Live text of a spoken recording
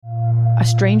a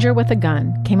stranger with a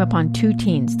gun came upon two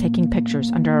teens taking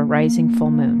pictures under a rising full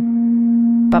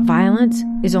moon. But violence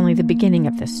is only the beginning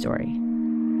of this story.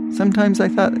 Sometimes I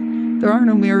thought, there are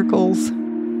no miracles.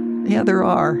 Yeah, there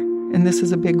are, and this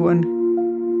is a big one.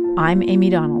 I'm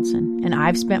Amy Donaldson, and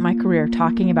I've spent my career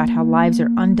talking about how lives are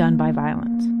undone by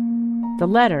violence. The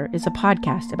Letter is a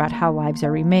podcast about how lives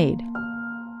are remade.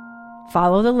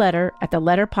 Follow The Letter at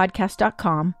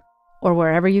theletterpodcast.com or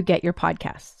wherever you get your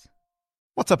podcasts.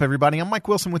 What's up, everybody? I'm Mike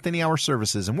Wilson with Any Hour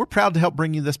Services, and we're proud to help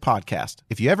bring you this podcast.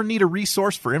 If you ever need a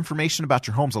resource for information about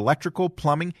your home's electrical,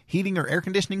 plumbing, heating, or air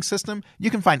conditioning system, you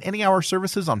can find Any Hour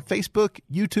Services on Facebook,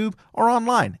 YouTube, or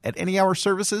online at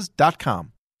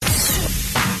anyhourservices.com.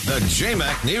 The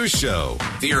J-Mac News Show.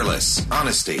 Fearless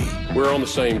honesty. We're on the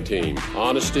same team.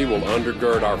 Honesty will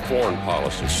undergird our foreign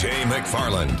policy. Jay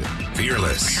McFarland.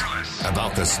 Fearless.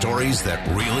 About the stories that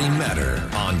really matter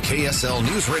on KSL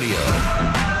News Radio.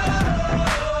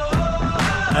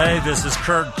 Hey, this is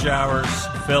Kirk Jowers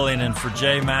filling in for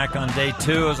J-Mac on day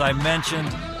 2. As I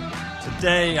mentioned,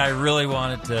 today I really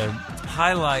wanted to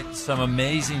highlight some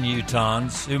amazing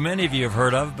Utahns who many of you have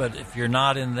heard of, but if you're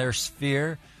not in their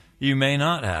sphere, you may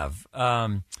not have.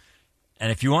 And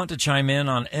if you want to chime in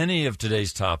on any of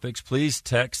today's topics, please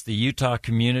text the Utah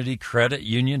Community Credit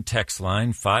Union text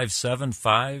line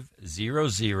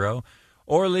 57500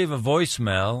 or leave a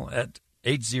voicemail at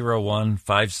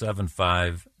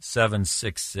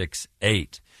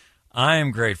 801-575-7668. I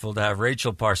am grateful to have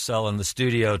Rachel Parcell in the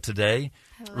studio today.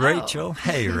 Hello. Rachel,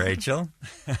 hey Rachel.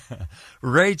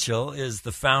 Rachel is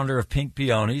the founder of Pink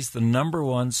Peonies, the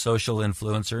 #1 social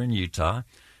influencer in Utah,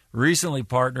 recently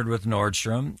partnered with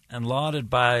Nordstrom and lauded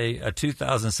by a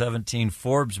 2017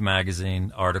 Forbes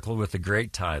magazine article with a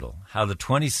great title, How the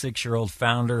 26-Year-Old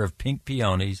Founder of Pink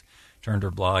Peonies Turned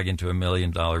Her Blog into a $1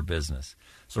 Million Business.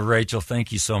 So, Rachel,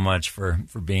 thank you so much for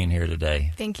being here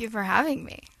today. Thank you for having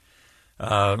me.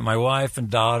 My wife and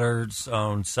daughters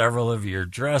own several of your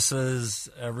dresses.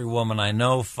 Every woman I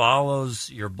know follows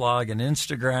your blog and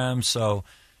Instagram, so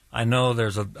I know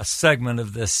there's a segment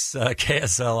of this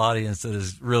KSL audience that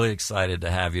is really excited to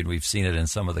have you, and we've seen it in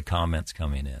some of the comments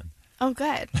coming in. Oh,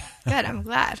 good. Good. I'm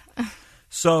glad.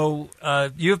 So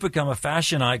you've become a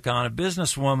fashion icon, a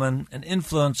businesswoman, an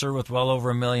influencer with well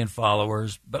over 1 million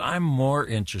followers, but I'm more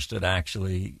interested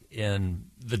actually in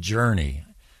the journey.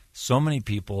 So many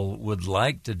people would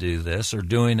like to do this or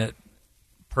doing it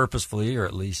purposefully or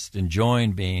at least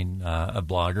enjoying being a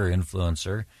blogger,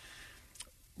 influencer.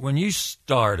 When you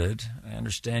started, I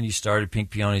understand you started Pink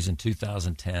Peonies in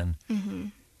 2010. Mm-hmm.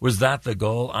 Was that the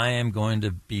goal? I am going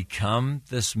to become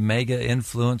this mega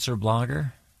influencer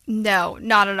blogger? No,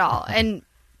 not at all. And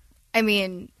I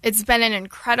mean, it's been an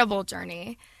incredible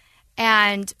journey.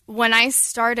 And when I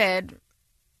started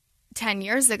 10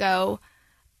 years ago,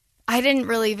 I didn't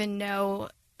really even know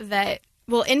that,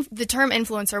 the term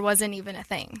influencer wasn't even a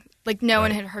thing. Like, no one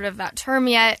had heard of that term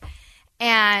yet.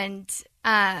 And,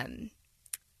 I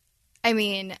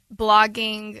mean,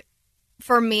 blogging,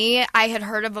 for me, I had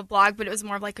heard of a blog, but it was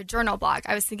more of like a journal blog.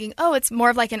 I was thinking, oh, it's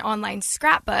more of like an online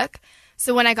scrapbook.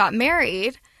 So when I got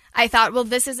married, I thought, well,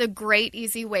 this is a great,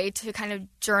 easy way to kind of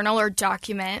journal or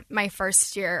document my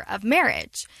first year of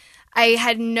marriage. I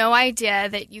had no idea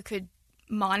that you could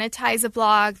monetize a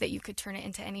blog, that you could turn it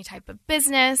into any type of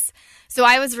business. So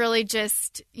I was really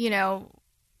just,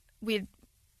 we'd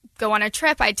go on a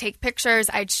trip, I'd take pictures,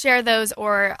 I'd share those,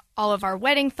 or all of our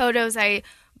wedding photos I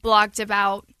blogged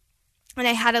about. And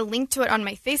I had a link to it on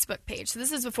my Facebook page. So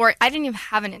this is before, I didn't even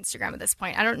have an Instagram at this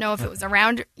point. I don't know if it was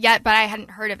around yet, but I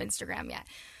hadn't heard of Instagram yet.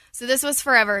 So this was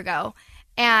forever ago.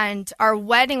 And our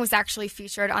wedding was actually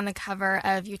featured on the cover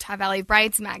of Utah Valley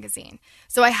Brides magazine.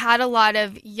 So I had a lot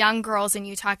of young girls in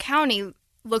Utah County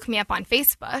look me up on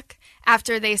Facebook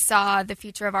after they saw the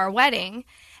feature of our wedding,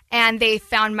 and they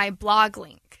found my blog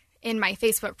link in my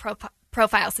Facebook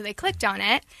profile. So they clicked on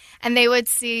it, and they would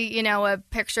see, a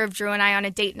picture of Drew and I on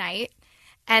a date night,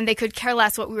 and they could care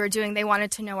less what we were doing. They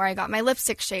wanted to know where I got my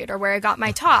lipstick shade or where I got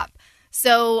my top.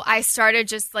 So I started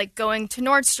just like going to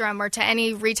Nordstrom or to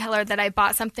any retailer that I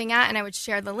bought something at, and I would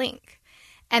share the link.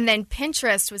 And then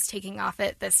Pinterest was taking off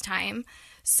at this time.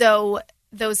 So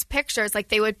those pictures, like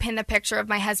they would pin the picture of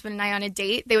my husband and I on a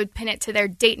date. They would pin it to their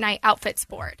date night outfits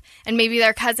board. And maybe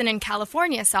their cousin in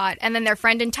California saw it, and then their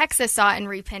friend in Texas saw it and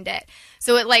repinned it.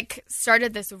 So it like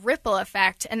started this ripple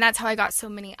effect. And that's how I got so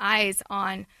many eyes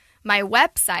on my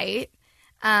website.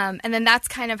 And then that's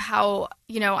kind of how,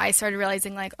 I started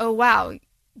realizing like, oh, wow,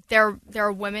 there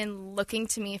are women looking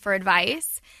to me for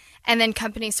advice. And then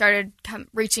companies started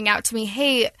reaching out to me,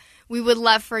 hey, we would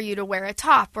love for you to wear a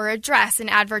top or a dress and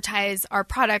advertise our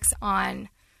products on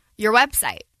your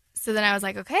website. So then I was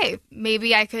like, okay,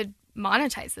 maybe I could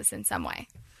monetize this in some way.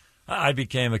 I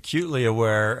became acutely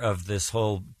aware of this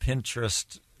whole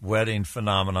Pinterest wedding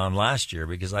phenomenon last year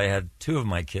because I had 2 of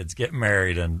my kids get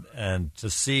married, and to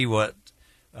see what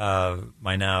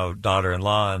my now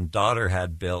daughter-in-law and daughter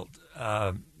had built,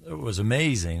 it was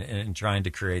amazing in trying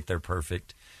to create their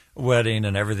perfect wedding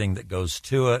and everything that goes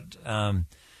to it.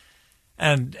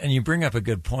 And you bring up a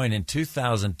good point. In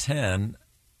 2010,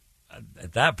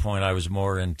 at that point, I was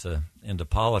more into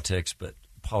politics, but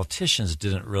politicians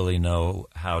didn't really know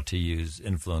how to use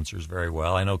influencers very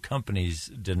well. I know companies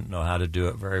didn't know how to do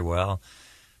it very well.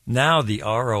 Now the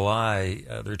ROI,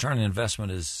 the return on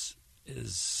investment, is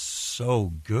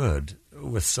so good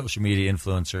with social media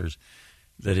influencers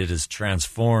that it has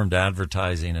transformed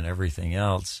advertising and everything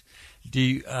else. Do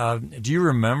you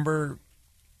remember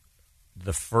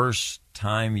the first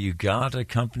time you got a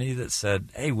company that said,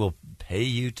 "Hey, we'll pay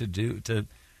you to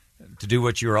do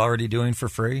what you're already doing for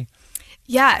free"?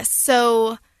 Yeah,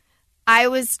 so I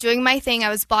was doing my thing. I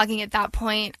was blogging at that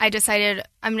point. I decided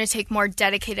I'm going to take more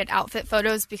dedicated outfit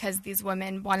photos because these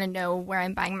women want to know where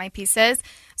I'm buying my pieces.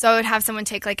 So I would have someone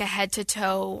take like a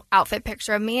head-to-toe outfit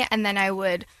picture of me, and then I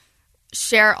would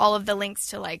share all of the links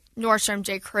to like Nordstrom,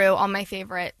 J. Crew, all my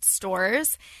favorite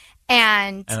stores.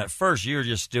 And at first you were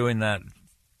just doing that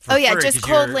for free, just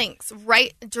cold links,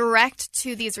 right, direct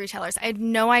to these retailers. I had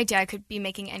no idea I could be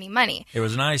making any money. It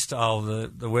was nice to all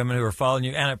the women who were following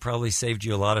you, and it probably saved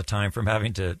you a lot of time from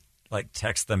having to like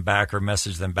text them back or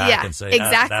message them back and say,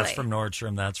 exactly. That's from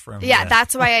Nordstrom, that's from... Yeah,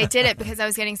 that's why I did it, because I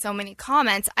was getting so many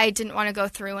comments. I didn't want to go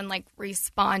through and like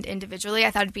respond individually.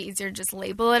 I thought it'd be easier to just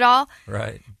label it all.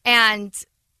 Right. And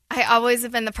I always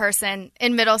have been the person.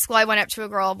 In middle school, I went up to a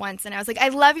girl once and I was like, "I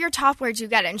love your top. Where'd you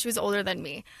get it?" And she was older than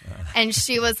me. And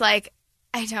she was like,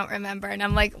 "I don't remember." And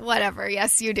I'm like, "Whatever.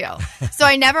 Yes, you do." So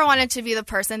I never wanted to be the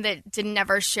person that didn't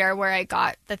ever share where I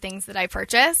got the things that I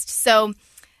purchased. So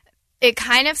it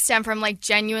kind of stemmed from like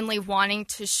genuinely wanting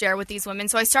to share with these women.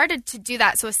 So I started to do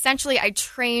that. So essentially I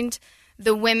trained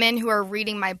the women who are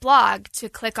reading my blog to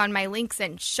click on my links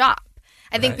and shop.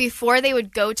 I think before they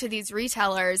would go to these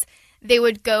retailers, they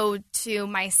would go to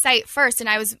my site first, and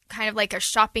I was kind of like a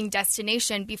shopping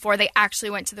destination before they actually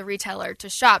went to the retailer to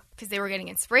shop because they were getting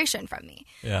inspiration from me.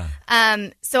 Yeah.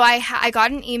 So I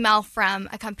got an email from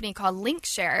a company called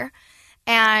Linkshare,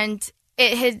 and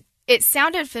it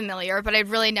sounded familiar, but I'd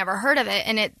really never heard of it.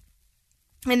 And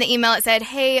in the email it said,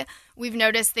 "Hey, we've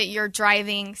noticed that you're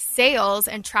driving sales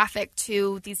and traffic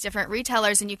to these different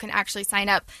retailers, and you can actually sign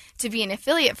up to be an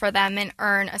affiliate for them and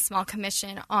earn a small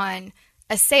commission on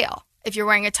a sale. If you're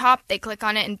wearing a top, they click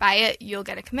on it and buy it, you'll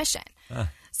get a commission."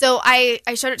 So I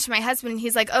showed it to my husband, and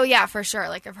he's like, "Oh, yeah, for sure.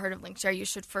 Like, I've heard of Linkshare. You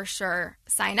should for sure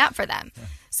sign up for them."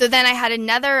 So then I had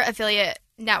another affiliate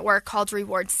network called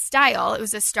Reward Style. It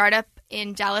was a startup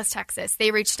in Dallas, Texas. They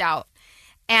reached out.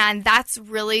 And that's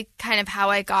really kind of how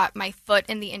I got my foot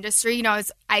in the industry. You know, I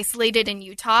was isolated in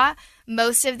Utah.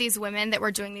 Most of these women that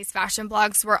were doing these fashion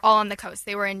blogs were all on the coast.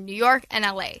 They were in New York and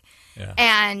LA. Yeah.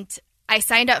 And I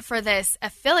signed up for this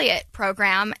affiliate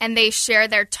program, and they share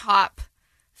their top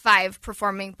 5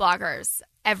 performing bloggers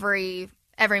every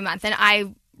month. And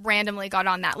I randomly got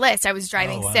on that list. I was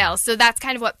driving sales. So that's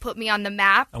kind of what put me on the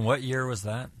map. And what year was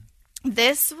that?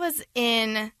 This was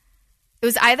it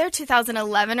was either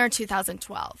 2011 or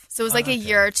 2012. So it was like a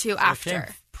year or two after. It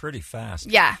came pretty fast.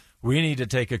 Yeah. We need to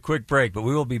take a quick break, but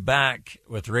we will be back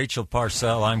with Rachel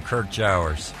Parcell. I'm Kirk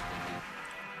Jowers.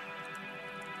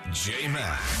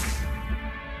 J-Mac.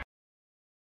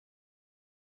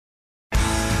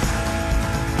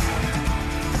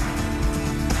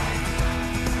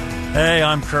 Hey,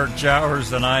 I'm Kirk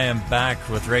Jowers, and I am back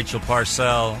with Rachel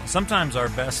Parcell. Sometimes our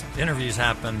best interviews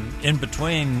happen in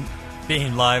between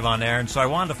being live on air, and so I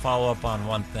wanted to follow up on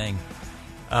one thing.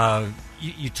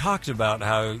 You talked about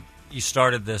how you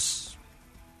started this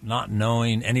not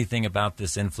knowing anything about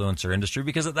this influencer industry,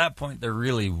 because at that point there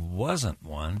really wasn't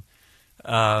one,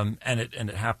 and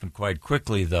it happened quite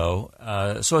quickly,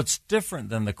 though. So it's different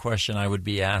than the question I would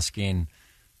be asking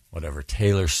whatever,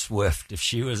 Taylor Swift, if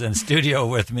she was in studio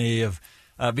with me,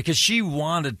 because she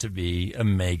wanted to be a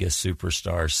mega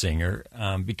superstar singer,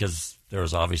 because there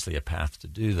was obviously a path to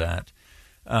do that.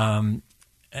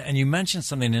 And you mentioned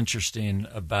something interesting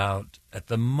about, at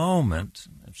the moment,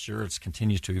 I'm sure it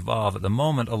continues to evolve, at the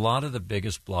moment a lot of the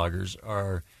biggest bloggers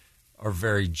are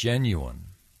very genuine.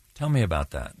 Tell me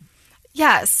about that.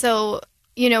 Yeah, so,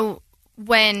 you know,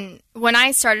 when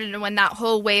I started and when that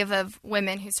whole wave of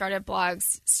women who started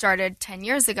blogs started 10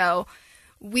 years ago,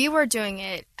 we were doing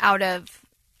it out of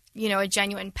a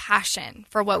genuine passion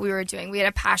for what we were doing. We had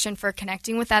a passion for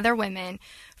connecting with other women,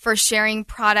 for sharing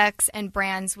products and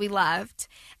brands we loved.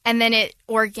 And then it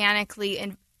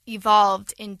organically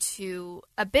evolved into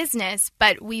a business,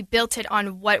 but we built it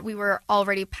on what we were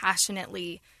already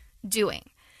passionately doing.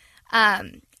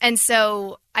 And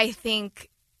so I think,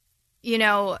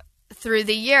 through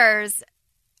the years,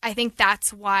 I think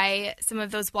that's why some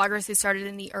of those bloggers who started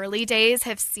in the early days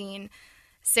have seen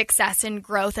success and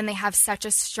growth, and they have such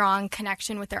a strong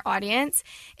connection with their audience,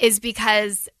 is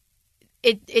because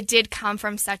it did come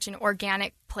from such an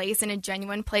organic place and a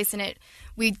genuine place, and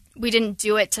we didn't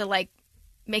do it to like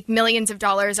make millions of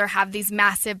dollars or have these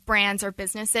massive brands or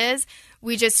businesses.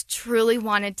 We just truly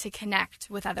wanted to connect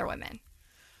with other women.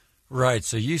 Right.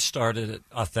 So you started it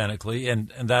authentically,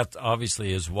 and that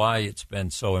obviously is why it's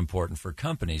been so important for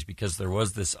companies, because there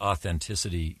was this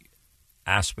authenticity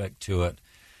aspect to it.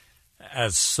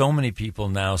 As so many people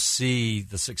now see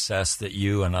the success that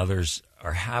you and others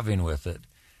are having with it,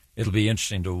 it'll be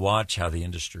interesting to watch how the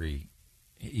industry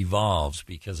evolves,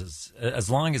 because as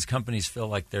long as companies feel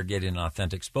like they're getting an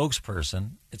authentic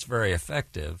spokesperson, it's very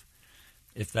effective.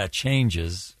 If that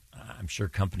changes, I'm sure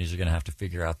companies are going to have to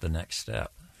figure out the next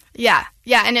step. Yeah.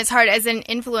 And it's hard as an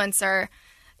influencer,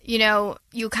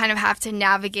 you kind of have to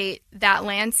navigate that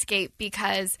landscape,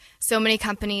 because so many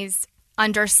companies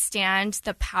understand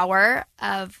the power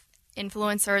of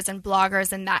influencers and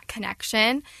bloggers and that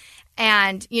connection.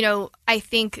 And, I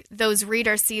think those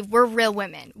readers see we're real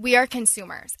women. We are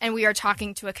consumers, and we are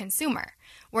talking to a consumer.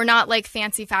 We're not like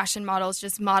fancy fashion models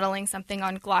just modeling something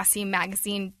on glossy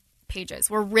magazine pages.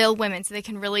 We're real women, so they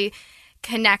can really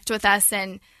connect with us.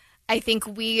 And I think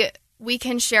we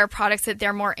can share products that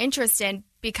they're more interested in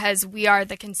because we are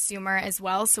the consumer as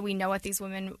well. So we know what these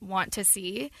women want to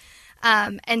see.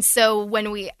 And so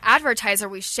when we advertise or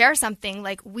we share something,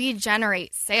 like, we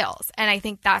generate sales. And I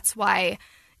think that's why,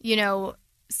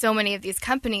 so many of these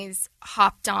companies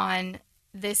hopped on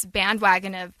this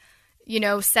bandwagon of,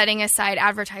 setting aside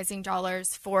advertising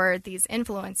dollars for these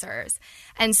influencers.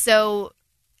 And so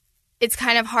it's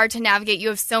kind of hard to navigate. You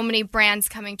have so many brands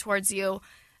coming towards you,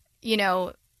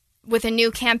 with a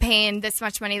new campaign, this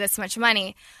much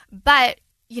money. But,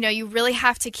 you really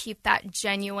have to keep that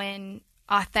genuine,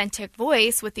 authentic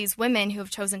voice with these women who have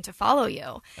chosen to follow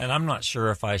you. And I'm not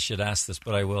sure if I should ask this,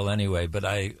 but I will anyway. But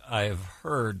I've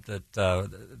heard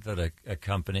that a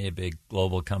company, a big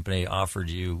global company, offered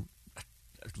you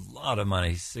a lot of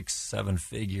money, 6-7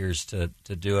 figures to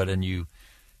do it, and you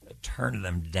turned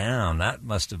them down. That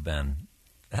must have been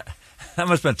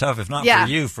tough, if not for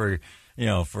you, for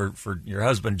your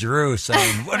husband Drew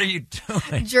saying, "What are you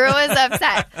doing?" Drew was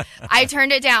upset. I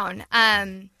turned it down.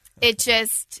 It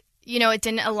just, it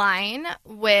didn't align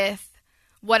with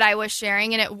what I was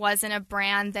sharing, and it wasn't a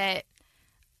brand that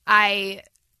I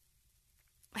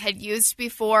had used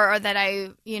before or that I,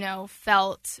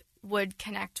 felt would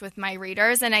connect with my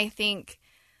readers. And I think,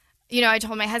 I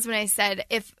told my husband, I said,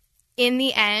 if in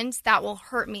the end that will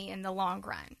hurt me in the long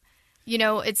run,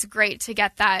 it's great to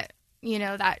get that,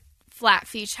 that flat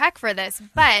fee check for this,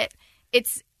 but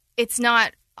it's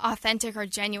not authentic or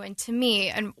genuine to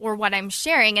me or what I'm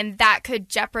sharing, and that could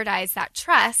jeopardize that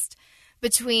trust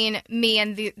between me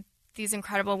and these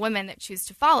incredible women that choose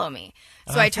to follow me.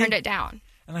 So I turned it down.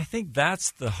 And I think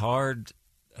that's the hard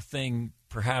thing,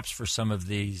 perhaps, for some of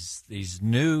these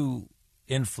new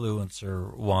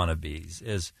influencer wannabes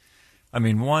is,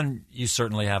 one, you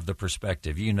certainly have the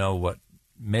perspective. You know what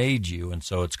made you, and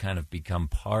so it's kind of become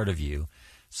part of you.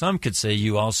 Some could say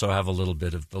you also have a little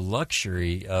bit of the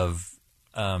luxury of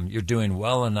you're doing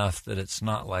well enough that it's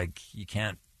not like you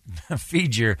can't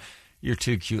feed your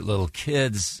two cute little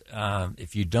kids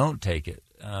if you don't take it.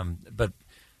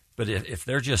 But if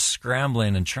they're just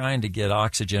scrambling and trying to get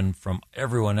oxygen from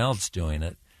everyone else doing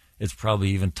it, it's probably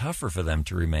even tougher for them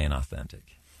to remain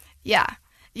authentic. Yeah.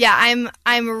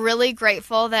 I'm really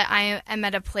grateful that I am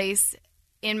at a place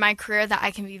in my career that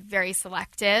I can be very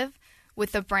selective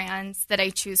with the brands that I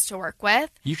choose to work with.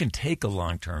 You can take a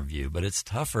long-term view, but it's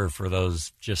tougher for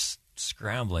those just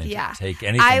scrambling to take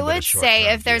anything I but would a short-term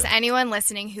say if there's view. anyone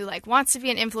listening who wants to be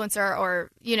an influencer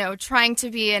or, trying to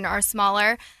be and are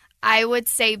smaller, I would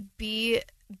say be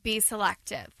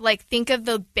selective. Think of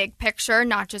the big picture,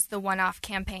 not just the one-off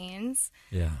campaigns.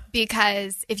 Yeah.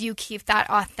 Because if you keep that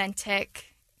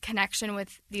authentic connection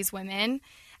with these women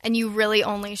and you really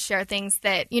only share things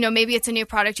that, maybe it's a new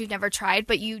product you've never tried,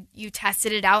 but you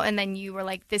tested it out and then you were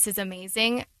like, this is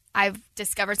amazing. I've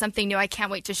discovered something new. I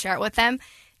can't wait to share it with them.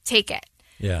 Take it.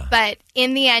 Yeah. But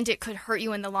in the end, it could hurt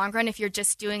you in the long run if you're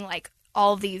just doing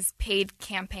all these paid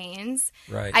campaigns.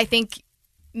 Right. I think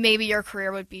maybe your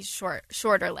career would be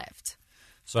shorter lived.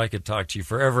 So I could talk to you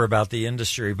forever about the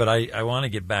industry, but I want to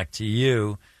get back to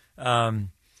you.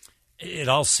 It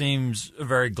all seems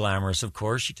very glamorous, of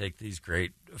course. You take these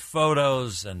great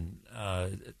photos, and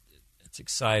it's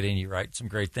exciting. You write some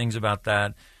great things about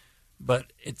that.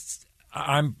 But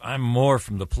I'm more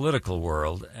from the political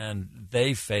world, and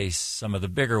some of the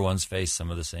bigger ones face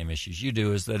some of the same issues you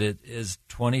do, is that it is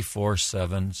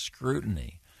 24/7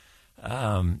 scrutiny.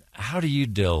 How do you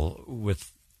deal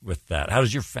with that? How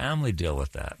does your family deal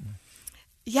with that?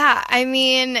 Yeah, I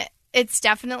mean, it's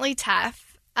definitely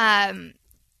tough. I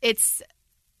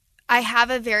have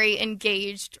a very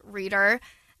engaged reader.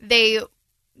 They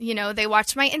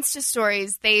watch my Insta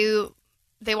stories.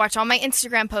 They watch all my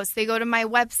Instagram posts. They go to my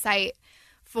website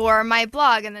for my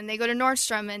blog, and then they go to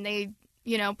Nordstrom and they,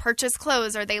 purchase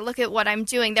clothes, or they look at what I'm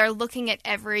doing. They're looking at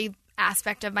every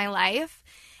aspect of my life.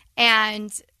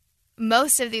 And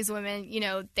most of these women,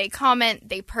 they comment,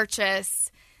 they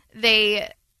purchase, they,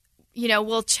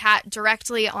 will chat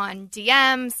directly on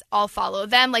DMs. I'll follow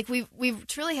them. Like we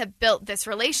truly have built this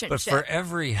relationship. But for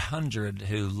every 100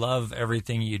 who love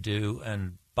everything you do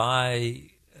and buy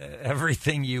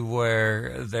everything you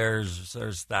wear,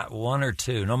 there's that one or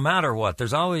two. No matter what,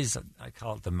 there's always, I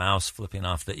call it the mouse flipping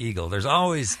off the eagle. There's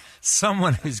always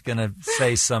someone who's going to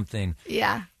say something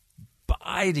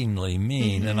bitingly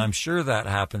mean, and I'm sure that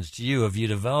happens to you. Have you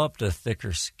developed a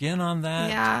thicker skin on that?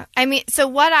 Yeah. I mean, so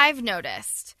what I've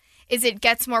noticed is it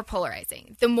gets more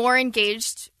polarizing. The more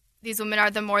engaged these women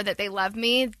are, the more that they love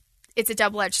me. It's a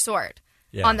double-edged sword.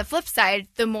 Yeah. On the flip side,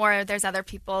 the more there's other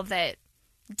people that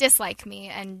dislike me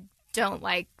and don't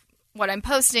like what I'm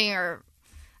posting or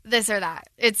this or that.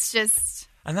 It's just...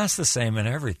 And that's the same in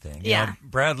everything. Yeah.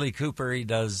 Bradley Cooper, he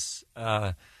does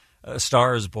A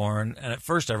Star is Born, and at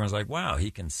first everyone's like, wow,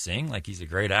 he can sing. Like, he's a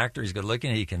great actor. He's good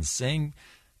looking. He can sing.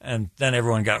 And then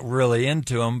everyone got really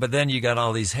into him. But then you got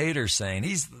all these haters saying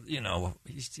he's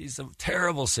a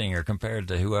terrible singer compared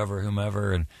to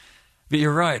whomever. But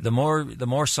you're right. The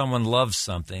more someone loves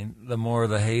something, the more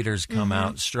the haters come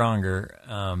out stronger.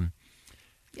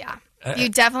 You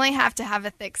definitely have to have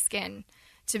a thick skin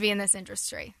to be in this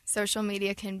industry. Social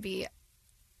media can be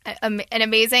an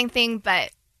amazing thing,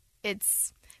 but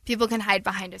people can hide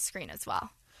behind a screen as well.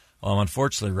 Well, I'm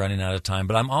unfortunately running out of time,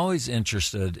 but I'm always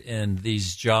interested in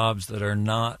these jobs that are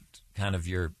not kind of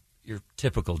your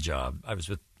typical job. I was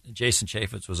with Jason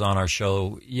Chaffetz was on our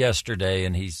show yesterday,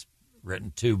 and he's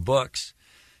written 2 books,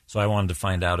 so I wanted to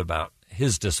find out about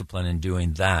his discipline in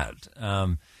doing that.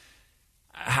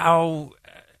 How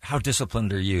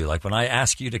disciplined are you? Like, when I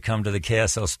ask you to come to the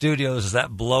KSL studios, does that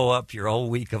blow up your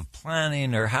whole week of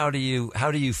planning, or how do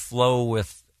you flow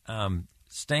with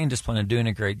staying disciplined and doing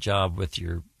a great job with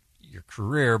your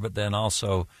career, but then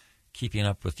also keeping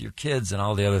up with your kids and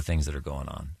all the other things that are going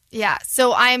on? Yeah,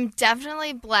 so I'm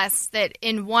definitely blessed that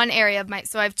in one area of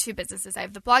so I have 2 businesses. I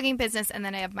have the blogging business, and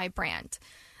then I have my brand,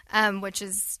 which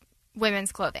is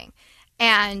women's clothing.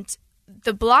 And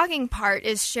the blogging part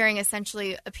is sharing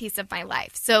essentially a piece of my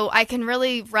life. So I can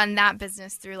really run that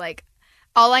business through, like,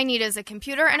 all I need is a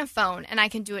computer and a phone, and I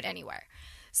can do it anywhere.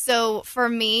 So for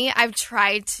me, I've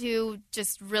tried to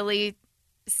just really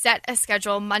set a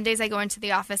schedule. Mondays I go into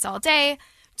the office all day.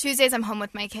 Tuesdays I'm home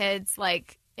with my kids,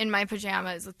 like in my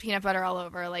pajamas with peanut butter all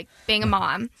over, like being a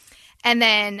mom. And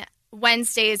then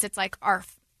Wednesdays it's like our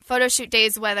photo shoot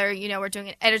days, whether, we're doing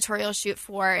an editorial shoot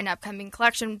for an upcoming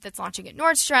collection that's launching at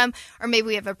Nordstrom, or maybe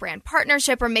we have a brand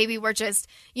partnership, or maybe we're just,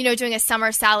 doing a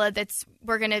summer salad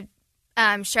we're going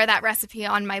to share that recipe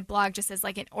on my blog just as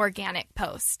like an organic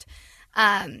post.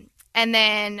 And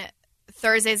then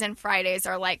Thursdays and Fridays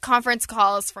are like conference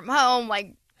calls from home,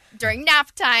 like during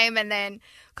nap time, and then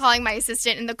calling my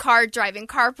assistant in the car, driving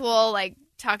carpool, like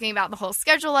talking about the whole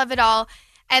schedule of it all.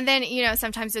 And then,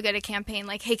 sometimes you'll get a campaign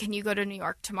like, hey, can you go to New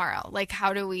York tomorrow? Like,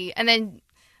 how do we, and then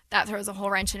that throws a whole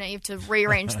wrench in it. You have to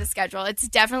rearrange the schedule. It's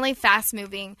definitely fast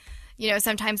moving.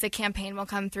 Sometimes a campaign will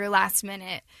come through last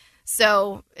minute.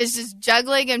 So it's just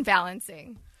juggling and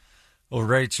balancing. Well,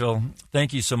 Rachel,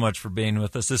 thank you so much for being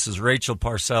with us. This is Rachel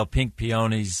Parcell, Pink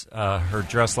Peonies. Her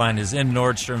dress line is in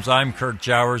Nordstrom's. I'm Kirk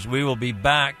Jowers. We will be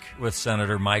back with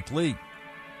Senator Mike Lee.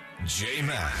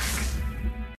 J-Mac.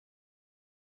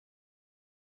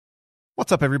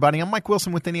 What's up, everybody? I'm Mike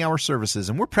Wilson with Any Hour Services,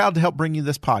 and we're proud to help bring you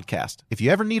this podcast. If you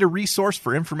ever need a resource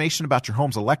for information about your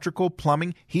home's electrical,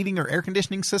 plumbing, heating, or air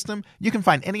conditioning system, you can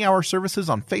find Any Hour Services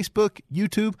on Facebook,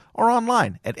 YouTube, or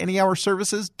online at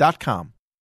anyhourservices.com.